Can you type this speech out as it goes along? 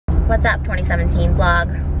What's up 2017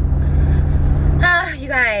 vlog? You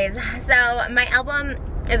guys, so my album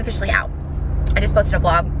is officially out. I just posted a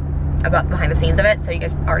vlog about behind the scenes of it, so you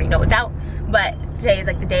guys already know it's out, but today is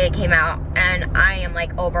like the day it came out, and I am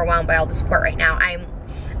like overwhelmed by all the support right now. I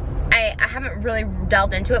haven't really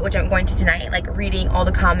delved into it, which I'm going to tonight, like reading all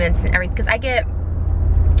the comments and everything, because I get,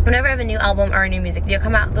 whenever I have a new album or a new music video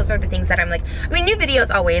come out, those are the things that I'm like, I mean, new videos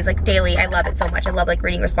always, like daily, I love it so much. I love like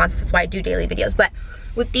reading responses, that's why I do daily videos. But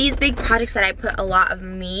with these big projects that I put a lot of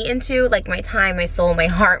me into, like my time, my soul, my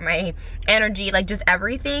heart, my energy, like just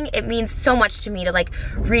everything, it means so much to me to like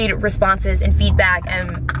read responses and feedback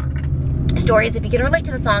and stories. If you can relate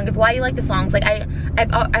to the song, if why you like the songs, like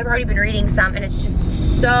I've already been reading some, and it's just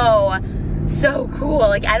so cool.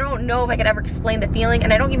 Like I don't know if I could ever explain the feeling,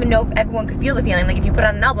 and I don't even know if everyone could feel the feeling. Like if you put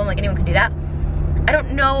out an album, like anyone could do that. I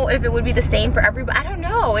don't know if it would be the same for everybody. I don't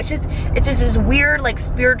know. It's just this weird like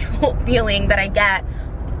spiritual feeling that I get,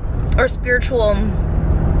 or spiritual,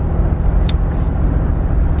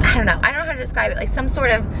 I don't know how to describe it, like some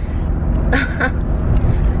sort of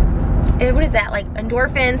what is that, like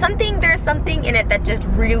endorphin, something, there's something in it that just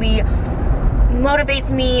really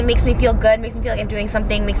motivates me, makes me feel good, makes me feel like I'm doing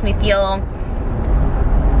something, makes me feel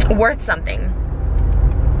worth something.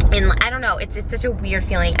 And I don't know, it's such a weird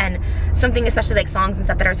feeling, and something, especially like songs and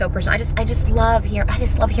stuff that are so personal. I just love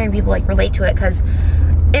hearing people like relate to it, because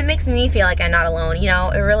it makes me feel like I'm not alone, you know.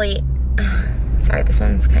 It really, sorry, this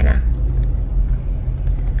one's kind of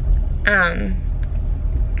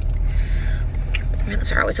my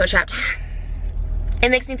lips are always so chapped. It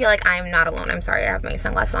makes me feel like I'm not alone. I'm sorry, I have my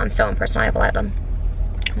sunglasses on, so impersonal. I have a lot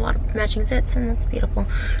of matching zits, and that's beautiful.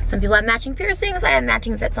 Some people have matching piercings. I have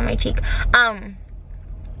matching zits on my cheek.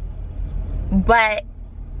 But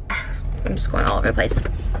I'm just going all over the place.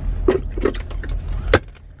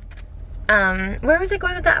 Where was I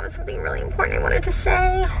going with that? It was something really important I wanted to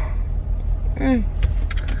say. I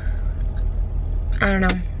don't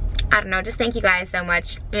know. Just thank you guys so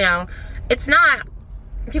much. You know, it's not,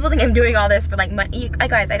 people think I'm doing all this for like money.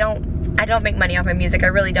 Guys, I don't make money off my music. I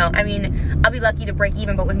really don't. I mean, I'll be lucky to break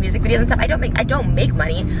even, but with music videos and stuff, I don't make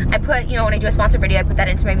money. I put, you know, when I do a sponsored video, I put that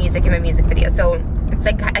into my music and my music video. So it's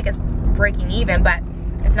like, I guess, breaking even, but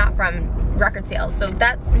it's not from record sales, so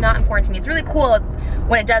that's not important to me. It's really cool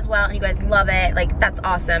when it does well and you guys love it, like that's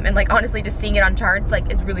awesome. And like honestly, just seeing it on charts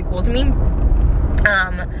like is really cool to me,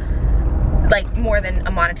 like more than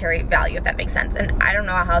a monetary value, if that makes sense. And I don't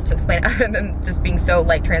know how else to explain it other than just being so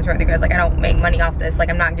like transparent with you guys. Like I don't make money off this, like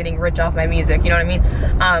I'm not getting rich off my music, you know what I mean?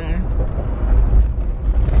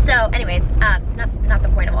 So anyways, not the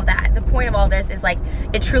point of all that. The point of all this is like,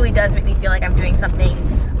 it truly does make me feel like I'm doing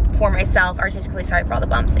something for myself artistically, sorry for all the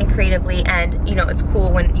bumps, and creatively, and you know, it's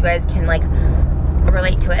cool when you guys can like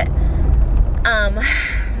relate to it.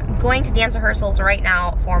 Going to dance rehearsals right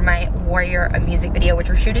now for my Warrior music video, which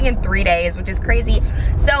we're shooting in 3 days, which is crazy.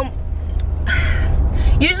 So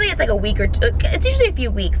usually it's like a week or two, it's usually a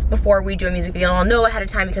few weeks before we do a music video, and I'll know ahead of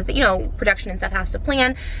time because, you know, production and stuff has to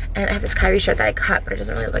plan. And I have this Kyrie shirt that I cut, but it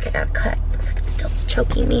doesn't really look like I got it cut. It looks like it's still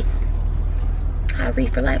choking me. Kyrie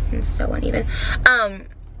for life, and so uneven.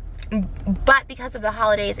 But because of the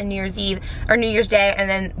holidays and New Year's Eve, or New Year's Day, and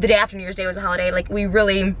then the day after New Year's Day was a holiday, like we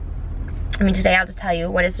really, I mean today, I'll just tell you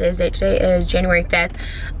what is today's date. Today is January 5th.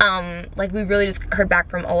 Like we really just heard back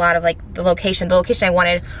from a lot of like the location I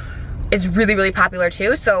wanted is really popular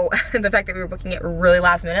too. So the fact that we were booking it really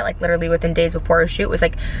last minute, like literally within days before our shoot, was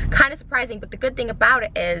like kind of surprising. But the good thing about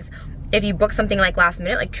it is, if you book something like last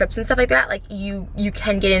minute, like trips and stuff like that, like you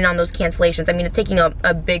can get in on those cancellations. I mean, it's taking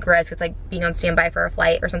a big risk. It's like being on standby for a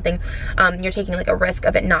flight or something. You're taking like a risk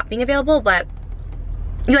of it not being available. But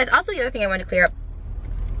you guys, also the other thing I wanted to clear up,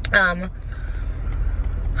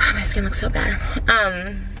 my skin looks so bad,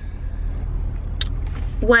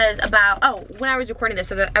 was about, oh, when I was recording this,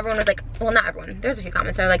 so that everyone was like, well, not everyone, there's a few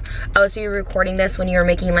comments that are like, oh, so you're recording this when you were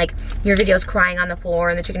making like your videos crying on the floor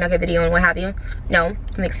and the chicken nugget video and what have you. No,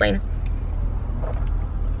 let me explain.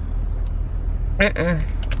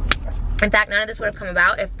 In fact, none of this would have come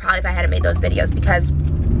about if I hadn't made those videos, because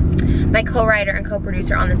my co-writer and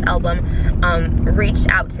co-producer on this album reached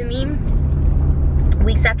out to me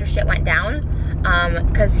weeks after shit went down,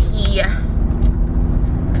 because he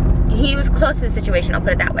was close to the situation, I'll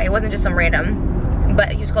put it that way. It wasn't just some random,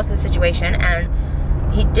 but he was close to the situation, and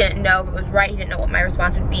he didn't know if it was right, he didn't know what my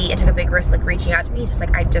response would be, and took a big risk like reaching out to me. He's just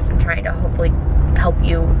like, I just am trying to hopefully help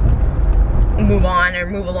you move on or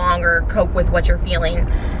move along or cope with what you're feeling.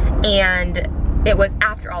 And it was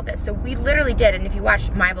after all this, so we literally did, and if you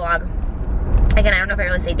watch my vlog, again, I don't know if I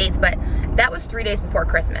really say dates, but that was 3 days before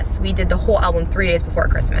Christmas. We did the whole album 3 days before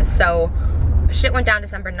Christmas. So shit went down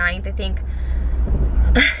December 9th, I think.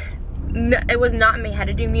 it was not in my head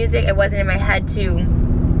to do music. It wasn't in my head to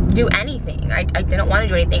do anything. I didn't want to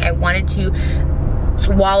do anything. I wanted to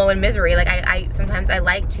wallow in misery. Like I sometimes I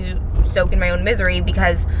like to soak in my own misery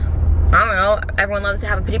because I don't know, everyone loves to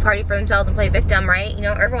have a pity party for themselves and play victim, right? You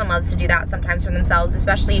know, everyone loves to do that sometimes for themselves,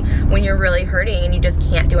 especially when you're really hurting and you just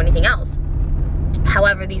can't do anything else.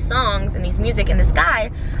 However, these songs and these music and this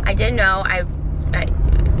guy, I did know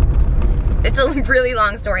it's a really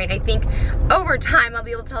long story, and I think over time I'll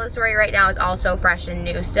be able to tell the story. Right now it's all so fresh and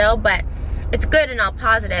new still, but it's good and all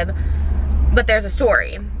positive, but there's a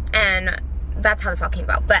story, and that's how this all came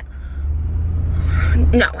about. But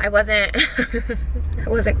no, I wasn't I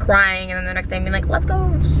wasn't crying and then the next day being like, let's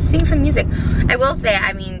go sing some music. I will say,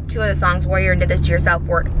 I mean, 2 of the songs, Warrior and Did This to Yourself,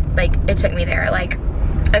 were like, it took me there. Like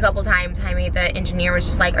a couple times, Jaime, the engineer, was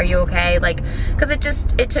just like, are you okay? Like, because it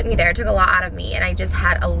took me there. It took a lot out of me, and I just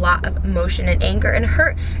had a lot of emotion and anger and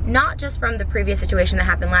hurt, not just from the previous situation that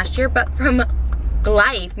happened last year, but from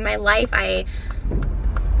life. My life,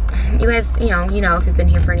 you guys, you know, if you've been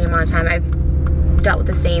here for any amount of time, I've dealt with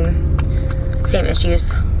the same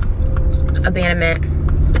issues. Abandonment,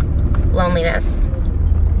 loneliness.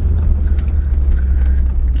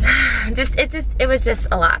 It was just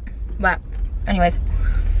a lot. But anyways, so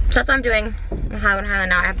that's what I'm doing. I'm having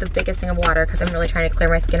now. I have the biggest thing of water because I'm really trying to clear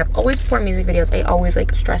my skin up. Always before music videos, I always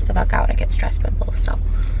like stress the fuck out. I get stress pimples, so.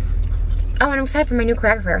 Oh, and I'm excited for my new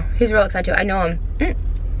choreographer. He's real excited too. I know him.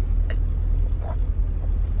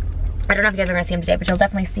 I don't know if you guys are gonna see him today, but you'll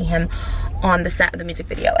definitely see him on the set of the music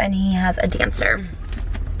video. And he has a dancer.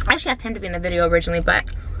 I actually asked him to be in the video originally, but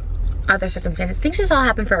other circumstances. Things just all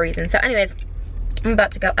happen for a reason. So anyways, I'm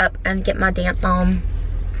about to go up and get my dance on.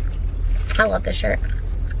 I love this shirt.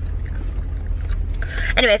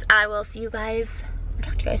 Anyways, I will see you guys. I'll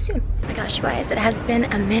talk to you guys soon. Oh my gosh, you guys, it has been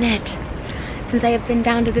a minute since I have been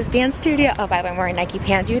down to this dance studio. Oh, by the way, I'm wearing Nike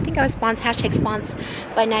pants. You would think I was hashtag sponsored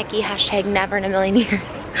by Nike, hashtag never in a million years.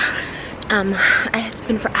 It's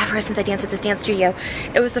been forever since I danced at this dance studio.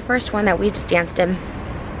 It was the first one that we just danced in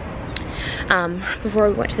before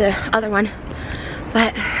we went to the other one.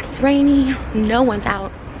 But it's rainy, no one's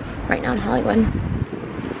out right now in Hollywood.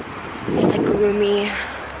 It's like gloomy.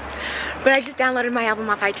 But I just downloaded my album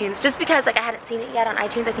off iTunes just because like I hadn't seen it yet on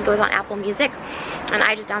iTunes. I think it was on Apple Music, and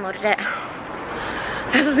I just downloaded it.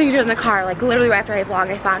 I was listening to it in the car, like literally right after I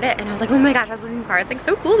vlogged, I found it, and I was like, oh my gosh, I was listening in the car. It's like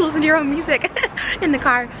so cool to listen to your own music in the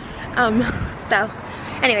car. So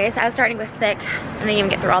anyways, I was starting with Thick. I didn't even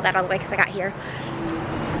get through all that all the way because I got here.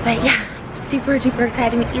 But yeah, super duper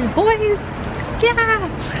excited to meet these boys. Yeah.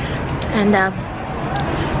 And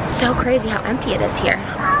so crazy how empty it is here.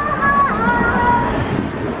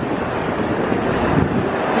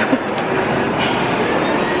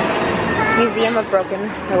 Museum of Broken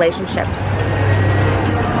Relationships.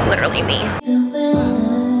 Literally me.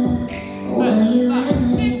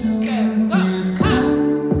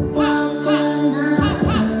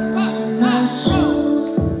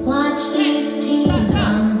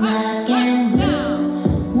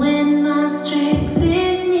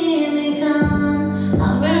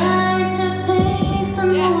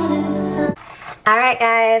 Alright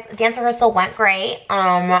guys, dance rehearsal went great.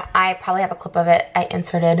 I probably have a clip of it I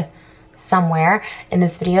inserted somewhere in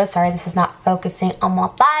this video. Sorry, this is not focusing on my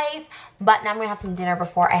thighs. But now I'm gonna have some dinner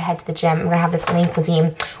before I head to the gym. I'm gonna have this lean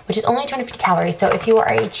cuisine, which is only 250 calories. So if you are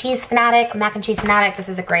a cheese fanatic, mac and cheese fanatic, this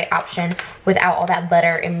is a great option without all that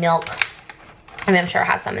butter and milk. I mean, I'm sure it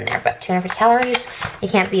has some in there, but 250 calories, you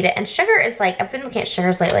can't beat it. And sugar is like, I've been looking at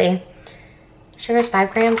sugars lately. Sugar is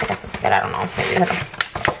 5 grams, I guess that's good, I don't know. Maybe.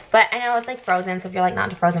 But I know it's like frozen, so if you're like not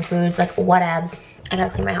into frozen foods, like whatevs. I gotta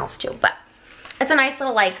clean my house too. But it's a nice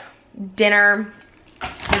little like dinner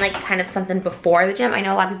and like kind of something before the gym. I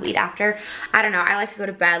know a lot of people eat after. I don't know, I like to go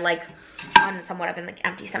to bed like on somewhat of an like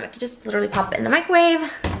empty stomach. Just literally pop it in the microwave.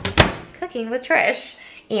 Cooking with Trish.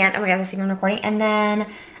 And oh my gosh, I see I'm recording. And then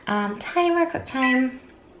timer, cook time,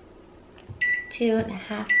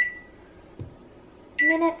 2.5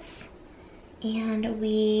 minutes. And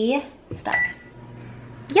we start.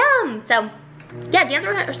 Yum! So yeah, dance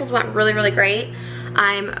rehearsals went really, really great.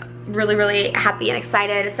 I'm really, really happy and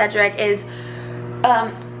excited. Cedric is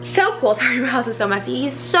so cool. Sorry, my house is so messy.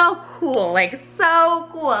 He's so cool, like so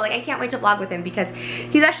cool. Like I can't wait to vlog with him because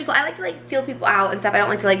he's actually cool. I like to like feel people out and stuff. I don't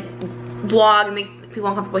like to like vlog and make people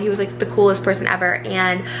uncomfortable. He was like the coolest person ever.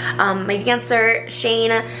 And my dancer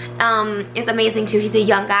Shane is amazing too. He's a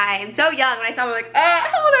young guy and so young. When I saw him, I'm like,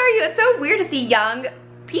 how old are you? It's so weird to see young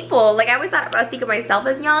people. Like I always thought, I think of myself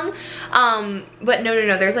as young, but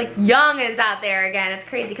no, there's like youngins out there again. It's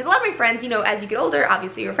crazy because a lot of my friends, you know, as you get older,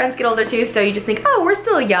 obviously your friends get older too, so you just think, oh, we're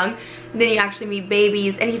still young. Then you actually meet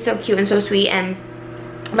babies, and he's so cute and so sweet. And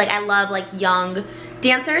like I love like young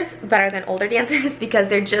dancers better than older dancers because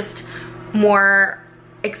they're just more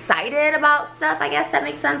excited about stuff, I guess that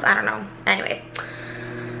makes sense. I don't know. Anyways,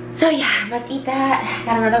 so yeah, let's eat that.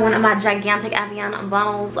 Got another one of my gigantic Evian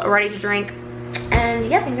bottles ready to drink. And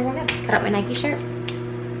yeah, things are going good. Cut up my Nike shirt.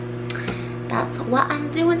 That's what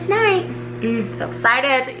I'm doing tonight. So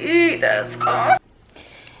excited to eat this.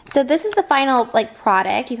 So this is the final like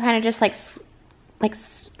product. You kind of just like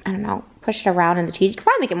I don't know, push it around in the cheese. You could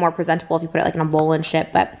probably make it more presentable if you put it like in a bowl and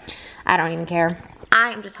shit, but I don't even care.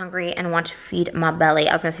 I am just hungry and want to feed my belly.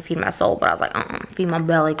 I was gonna say feed my soul, but I was like, feed my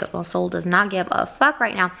belly because my soul does not give a fuck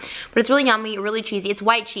right now. But it's really yummy, really cheesy. It's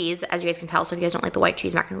white cheese, as you guys can tell. So if you guys don't like the white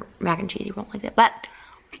cheese mac and cheese, you won't like it. But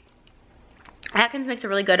Atkins makes a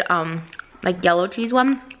really good like yellow cheese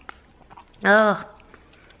one. Ugh,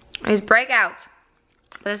 these breakouts,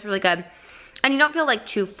 but it's really good. And you don't feel like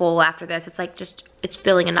too full after this. It's like just, it's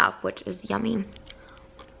filling enough, which is yummy.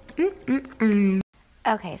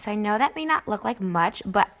 Okay, so I know that may not look like much,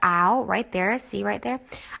 but ow, right there, see right there?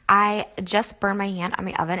 I just burned my hand on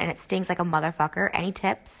my oven and it stings like a motherfucker. Any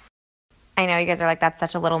tips? I know you guys are like, that's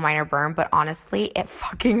such a little minor burn, but honestly, it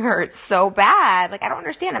fucking hurts so bad. Like, I don't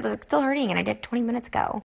understand it. It's still hurting and I did it 20 minutes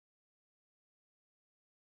ago.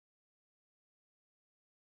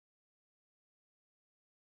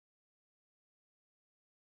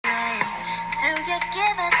 Do you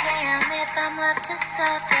give a damn if I'm left to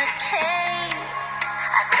suffocate?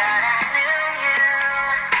 I thought I knew you.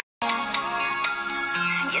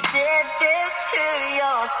 You did this to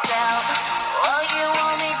yourself. Oh, you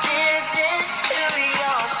only did this to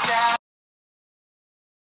yourself.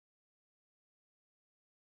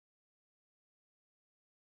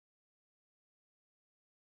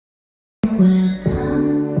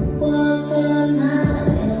 Welcome, walk a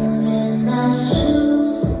mile in my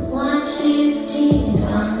shoes. Watch these jeans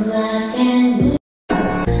on black and blue.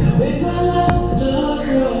 So if I love start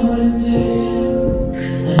growing dim,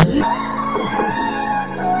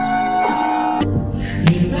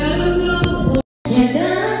 you better know you're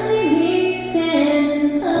gonna see me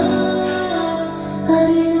standing tall, 'cause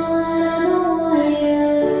you know that I'm a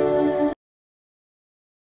warrior.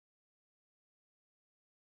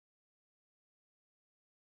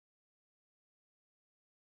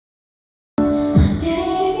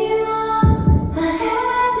 Gave you all I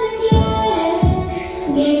had to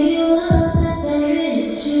give. Gave you all that there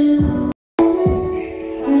is to.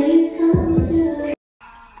 Where you come to.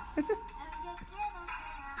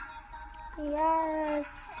 Yes.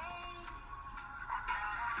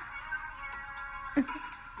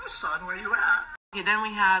 Son, where you at? Okay, then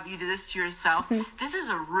we have You Did This to Yourself. This is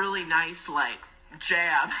a really nice, like,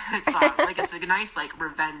 jam song. Like, it's a nice, like,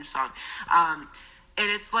 revenge song. And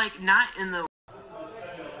it's, like, not in the...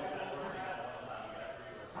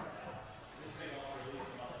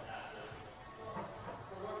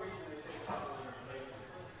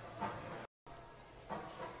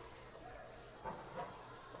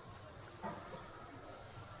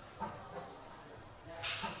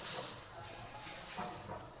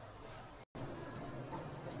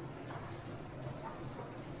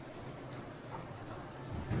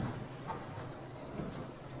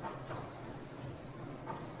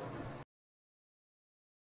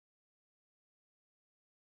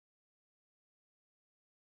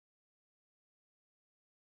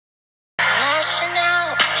 Lashing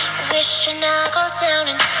out, wishing I go down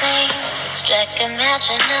in flames. Struck,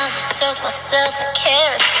 imagine I would soak myself in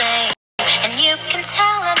kerosene. And you can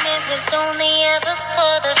tell him it was only ever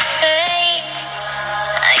for the fame.